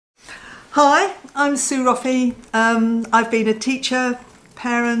Hi, I'm Sue Roffey. I've been a teacher,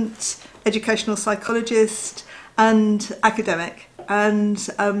 parent, educational psychologist and academic and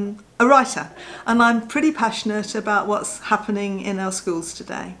a writer, and I'm pretty passionate about what's happening in our schools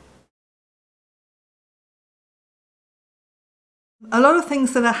today. A lot of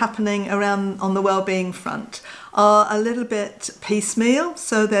things that are happening around on the wellbeing front are a little bit piecemeal.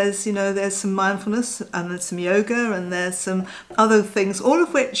 So there's some mindfulness and there's some yoga and there's some other things, all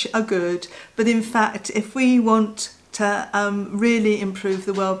of which are good. But in fact, if we want to really improve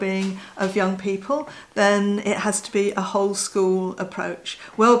the well-being of young people, then it has to be a whole school approach.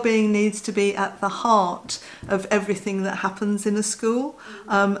 Well-being needs to be at the heart of everything that happens in a school,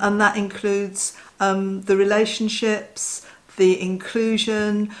 and that includes the relationships, the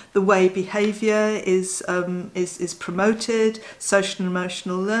inclusion, the way behaviour is promoted, social and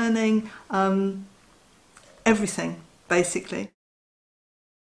emotional learning, everything basically.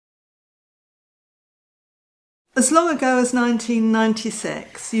 As long ago as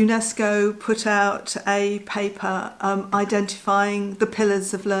 1996, UNESCO put out a paper identifying the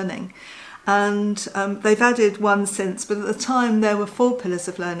pillars of learning. And they've added one since, but at the time there were 4 pillars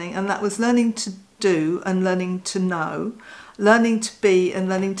of learning, and that was learning to do and learning to know, learning to be and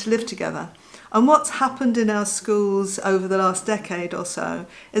learning to live together. And what's happened in our schools over the last decade or so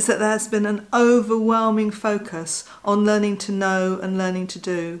is that there's been an overwhelming focus on learning to know and learning to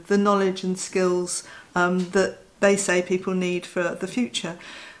do, the knowledge and skills that they say people need for the future.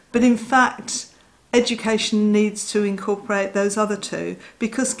 But in fact, education needs to incorporate those other 2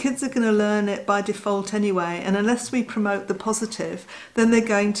 because kids are going to learn it by default anyway, and unless we promote the positive, then they're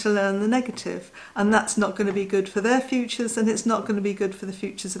going to learn the negative, and that's not going to be good for their futures, and it's not going to be good for the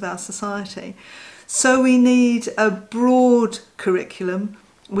futures of our society. So we need a broad curriculum.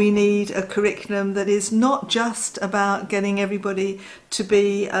 We need a curriculum that is not just about getting everybody to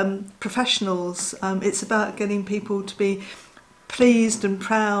be professionals. It's about getting people to be pleased and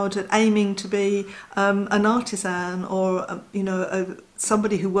proud and aiming to be an artisan or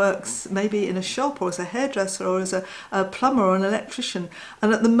somebody who works maybe in a shop or as a hairdresser or as a plumber or an electrician.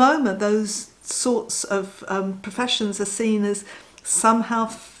 And at the moment those sorts of professions are seen as somehow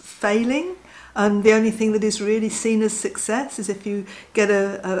failing, and the only thing that is really seen as success is if you get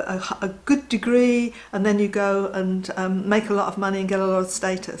a good degree and then you go and make a lot of money and get a lot of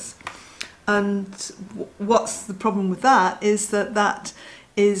status. And what's the problem with that is that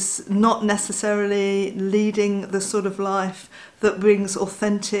is not necessarily leading the sort of life that brings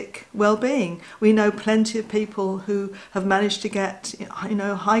authentic well-being. We know plenty of people who have managed to get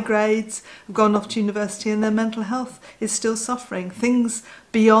high grades, have gone off to university, and their mental health is still suffering. Things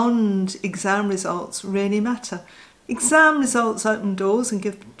beyond exam results really matter. Exam results open doors and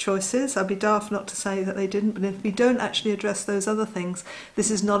give choices. I'd be daft not to say that they didn't, but if we don't actually address those other things,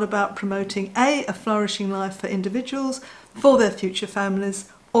 this is not about promoting a flourishing life for individuals, for their future families,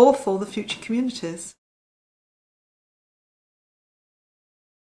 or for the future communities.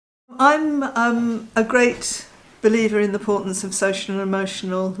 I'm a great believer in the importance of social and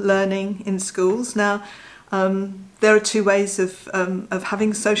emotional learning in schools. Now, there are 2 ways of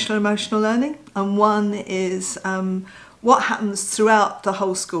having social and emotional learning, and one is what happens throughout the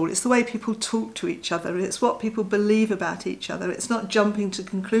whole school. It's the way people talk to each other, it's what people believe about each other. It's not jumping to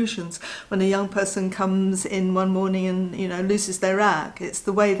conclusions when a young person comes in one morning and loses their rag. It's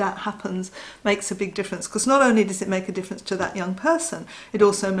the way that happens makes a big difference, because not only does it make a difference to that young person, it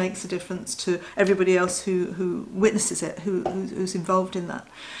also makes a difference to everybody else who witnesses it, who's involved in that.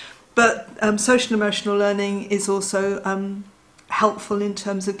 But social and emotional learning is also helpful in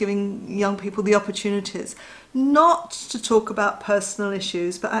terms of giving young people the opportunities not to talk about personal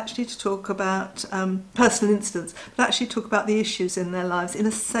issues, but actually to talk about personal incidents, but actually talk about the issues in their lives in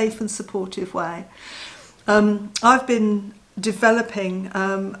a safe and supportive way. I've been developing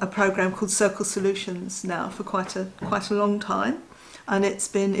a program called Circle Solutions now for quite a long time, and it's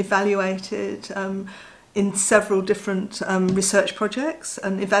been evaluated in several different research projects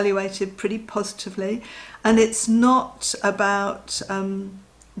and evaluated pretty positively. And it's not about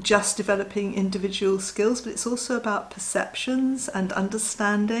just developing individual skills, but it's also about perceptions and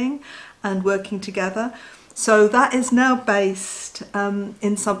understanding and working together. So that is now based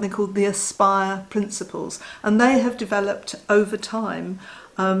in something called the Aspire principles, and they have developed over time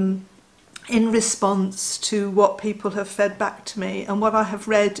in response to what people have fed back to me and what I have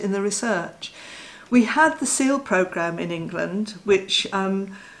read in the research. We had the SEAL programme in England, which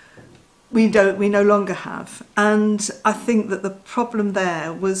we no longer have. And I think that the problem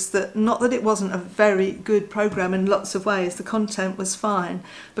there was that, not that it wasn't a very good programme in lots of ways, the content was fine,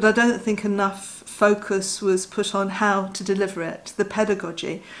 but I don't think enough focus was put on how to deliver it, the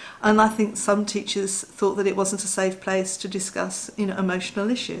pedagogy. And I think some teachers thought that it wasn't a safe place to discuss, emotional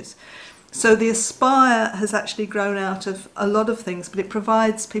issues. So the Aspire has actually grown out of a lot of things, but it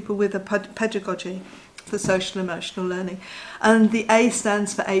provides people with a pedagogy for social emotional learning. And the A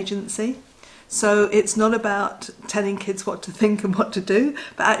stands for agency. So it's not about telling kids what to think and what to do,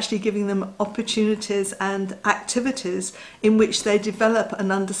 but actually giving them opportunities and activities in which they develop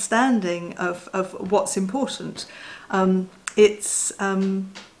an understanding of what's important. It's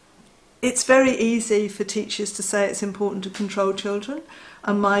very easy for teachers to say it's important to control children,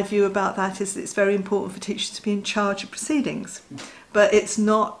 and my view about that is that it's very important for teachers to be in charge of proceedings, but it's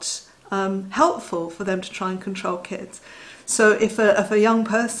not helpful for them to try and control kids. So if a young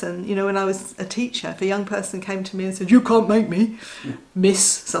person, when I was a teacher, if a young person came to me and said, "You can't make me," miss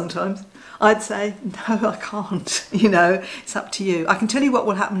sometimes, I'd say, "No, I can't, it's up to you. I can tell you what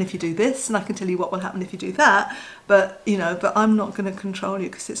will happen if you do this, and I can tell you what will happen if you do that, but I'm not going to control you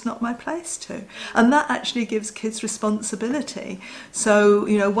because it's not my place to." And that actually gives kids responsibility. So,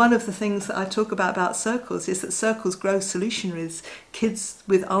 one of the things that I talk about circles is that circles grow solutionaries, kids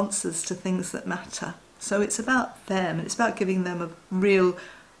with answers to things that matter. So it's about them, and it's about giving them a real,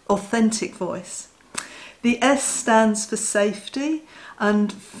 authentic voice. The S stands for safety,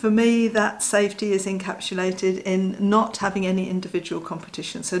 and for me that safety is encapsulated in not having any individual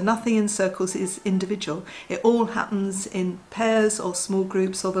competition. So nothing in circles is individual. It all happens in pairs or small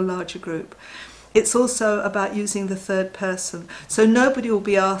groups or the larger group. It's also about using the third person. So nobody will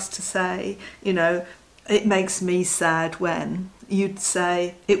be asked to say, "It makes me sad when." You'd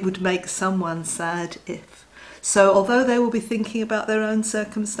say, "It would make someone sad if." So although they will be thinking about their own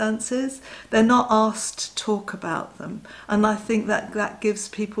circumstances, they're not asked to talk about them. And I think that gives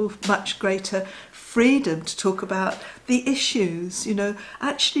people much greater freedom to talk about the issues.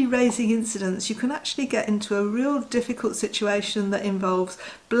 Actually raising incidents, you can actually get into a real difficult situation that involves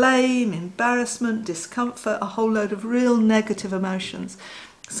blame, embarrassment, discomfort, a whole load of real negative emotions.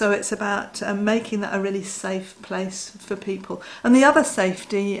 So it's about making that a really safe place for people. And the other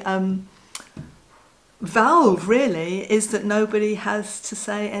safety valve really is that nobody has to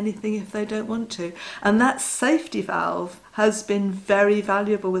say anything if they don't want to. And that safety valve has been very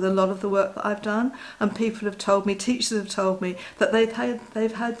valuable with a lot of the work that I've done. And people have told me, teachers have told me, that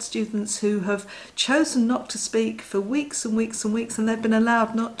they've had students who have chosen not to speak for weeks and weeks and weeks, and they've been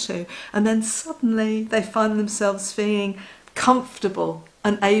allowed not to. And then suddenly they find themselves feeling comfortable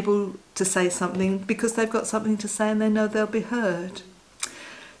and able to say something because they've got something to say and they know they'll be heard.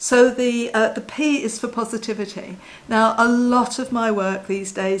 So the P is for positivity. Now, a lot of my work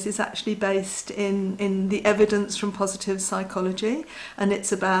these days is actually based in the evidence from positive psychology, and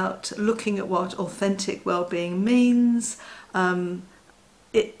it's about looking at what authentic well-being means.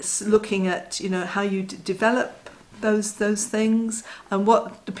 It's looking at how you develop those things and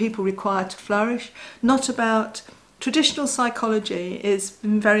what do people require to flourish. Not about traditional psychology is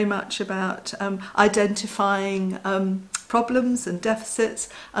very much about identifying problems and deficits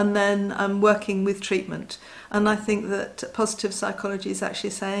and then working with treatment. And I think that positive psychology is actually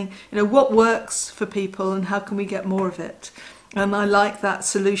saying, what works for people and how can we get more of it? And I like that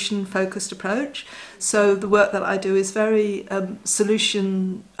solution-focused approach. So the work that I do is very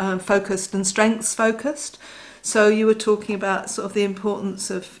solution-focused and strengths-focused. So you were talking about sort of the importance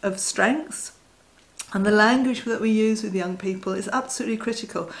of strengths. And the language that we use with young people is absolutely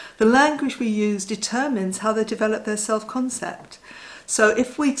critical. The language we use determines how they develop their self-concept. So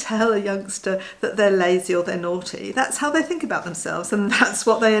if we tell a youngster that they're lazy or they're naughty, that's how they think about themselves, and that's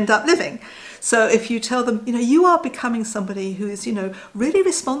what they end up living. So if you tell them, you are becoming somebody who is, really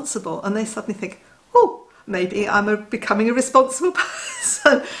responsible, and they suddenly think, oh, maybe I'm becoming a responsible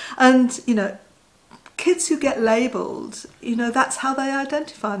person. And, kids who get labelled, that's how they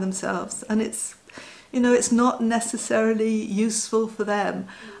identify themselves, and it's not necessarily useful for them,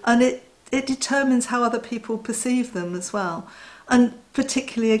 and it determines how other people perceive them as well. And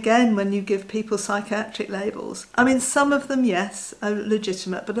particularly again when you give people psychiatric labels, I mean, some of them, yes, are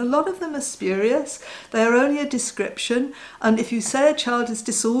legitimate, but a lot of them are spurious. They are only a description, and if you say a child is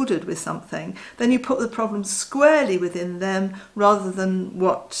disordered with something, then you put the problem squarely within them rather than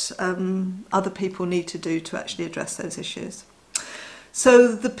what other people need to do to actually address those issues.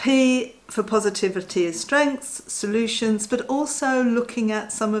 So the P for positivity is strengths, solutions, but also looking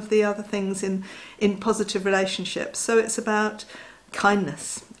at some of the other things in positive relationships. So it's about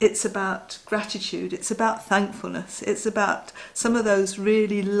kindness, it's about gratitude, it's about thankfulness, it's about some of those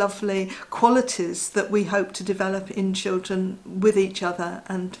really lovely qualities that we hope to develop in children with each other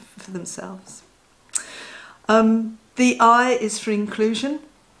and for themselves. The I is for inclusion,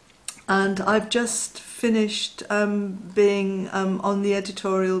 and I've just finished being on the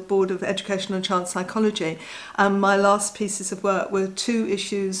editorial board of Educational and Child Psychology, and my last pieces of work were 2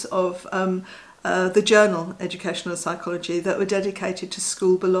 issues of the journal Educational Psychology that were dedicated to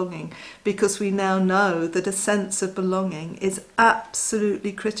school belonging, because we now know that a sense of belonging is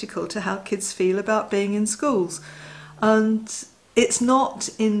absolutely critical to how kids feel about being in schools. And it's not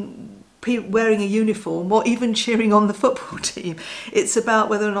in wearing a uniform or even cheering on the football team. It's about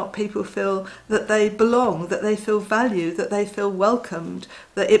whether or not people feel that they belong, that they feel valued, that they feel welcomed,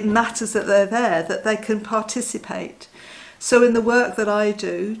 that it matters that they're there, that they can participate. So in the work that I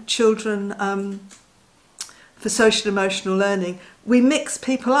do, children for social emotional learning, we mix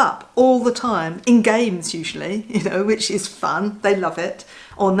people up all the time, in games usually, you know, which is fun, they love it.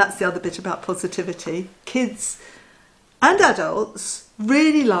 And that's the other bit about positivity. Kids and adults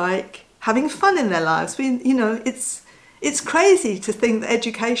really like having fun in their lives. You know, it's crazy to think that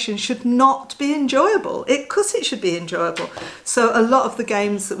education should not be enjoyable. Of course it should be enjoyable. So a lot of the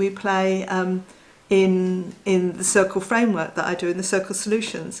games that we play in the circle framework that I do, in the circle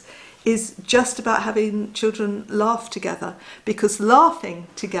solutions, is just about having children laugh together, because laughing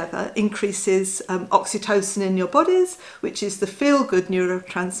together increases oxytocin in your bodies, which is the feel-good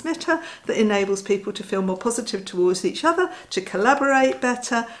neurotransmitter that enables people to feel more positive towards each other, to collaborate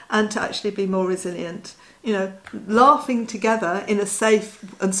better, and to actually be more resilient. You know, laughing together in a safe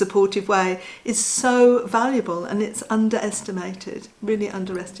and supportive way is so valuable, and it's underestimated, really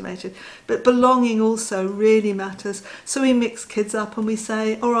underestimated. But belonging also really matters. So we mix kids up and we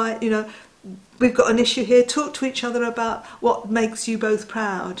say, all right, you know, we've got an issue here, talk to each other about what makes you both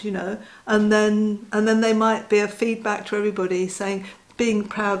proud, you know, and then they might be a feedback to everybody saying, being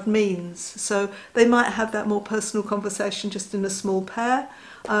proud means. So they might have that more personal conversation just in a small pair,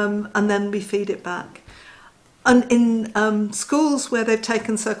 and then we feed it back. And in schools where they've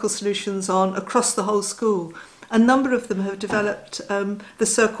taken circle solutions on across the whole school, a number of them have developed the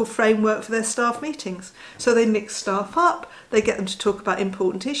circle framework for their staff meetings. So they mix staff up, they get them to talk about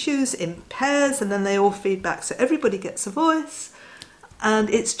important issues in pairs, and then they all feed back. So everybody gets a voice, and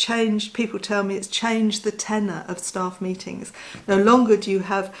it's changed, people tell me it's changed the tenor of staff meetings. No longer do you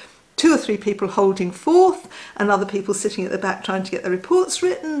have 2 or 3 people holding forth and other people sitting at the back trying to get their reports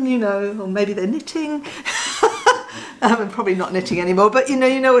written, you know, or maybe they're knitting. I'm probably not knitting anymore, but you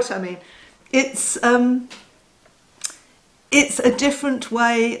know what I mean. It's a different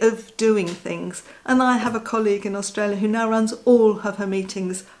way of doing things. And I have a colleague in Australia who now runs all of her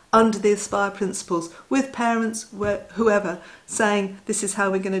meetings under the Aspire principles, with parents, whoever, saying this is how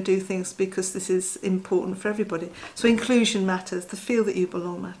we're going to do things because this is important for everybody. So inclusion matters, the feel that you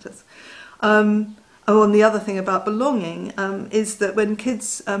belong matters. And the other thing about belonging is that when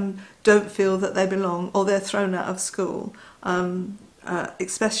kids don't feel that they belong, or they're thrown out of school,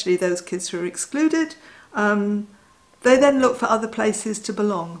 especially those kids who are excluded, they then look for other places to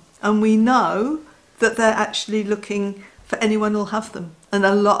belong. And we know that they're actually looking for anyone who'll have them. And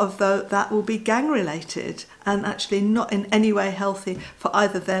a lot of that will be gang related and actually not in any way healthy for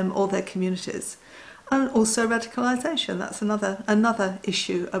either them or their communities. And also radicalisation, that's another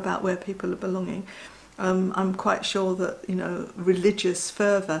issue about where people are belonging. I'm quite sure that, you know, religious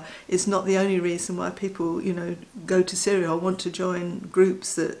fervour is not the only reason why people, you know, go to Syria or want to join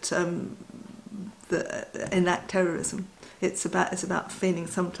groups that enact terrorism. It's about feeling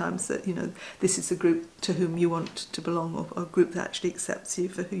sometimes that, you know, this is a group to whom you want to belong, or a group that actually accepts you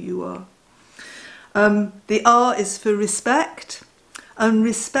for who you are. The R is for respect. And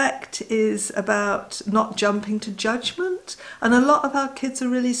respect is about not jumping to judgment. And a lot of our kids are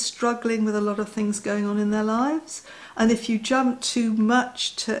really struggling with a lot of things going on in their lives. And if you jump too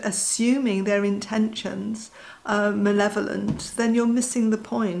much to assuming their intentions malevolent, then you're missing the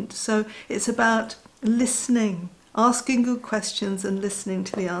point. So it's about listening, asking good questions and listening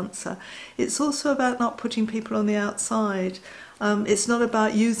to the answer. It's also about not putting people on the outside. It's not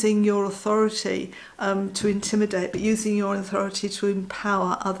about using your authority to intimidate, but using your authority to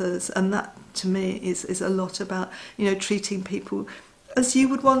empower others. And that, to me, is a lot about, you know, treating people as you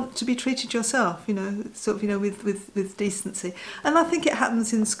would want to be treated yourself, you know, sort of, you know, with decency. And I think it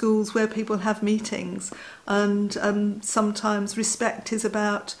happens in schools where people have meetings, and sometimes respect is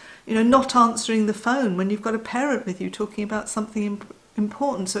about, you know, not answering the phone when you've got a parent with you talking about something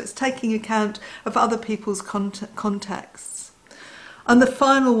important. So it's taking account of other people's contexts. And the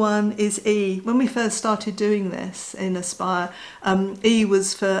final one is E. When we first started doing this in Aspire, E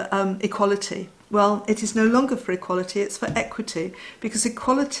was for equality. Well, it is no longer for equality, it's for equity, because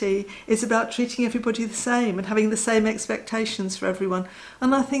equality is about treating everybody the same and having the same expectations for everyone.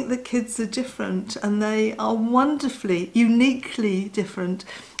 And I think that kids are different, and they are wonderfully, uniquely different.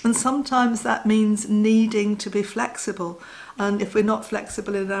 And sometimes that means needing to be flexible. And if we're not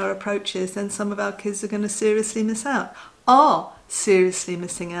flexible in our approaches, then some of our kids are going to seriously miss out. Are seriously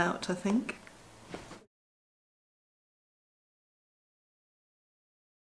missing out, I think.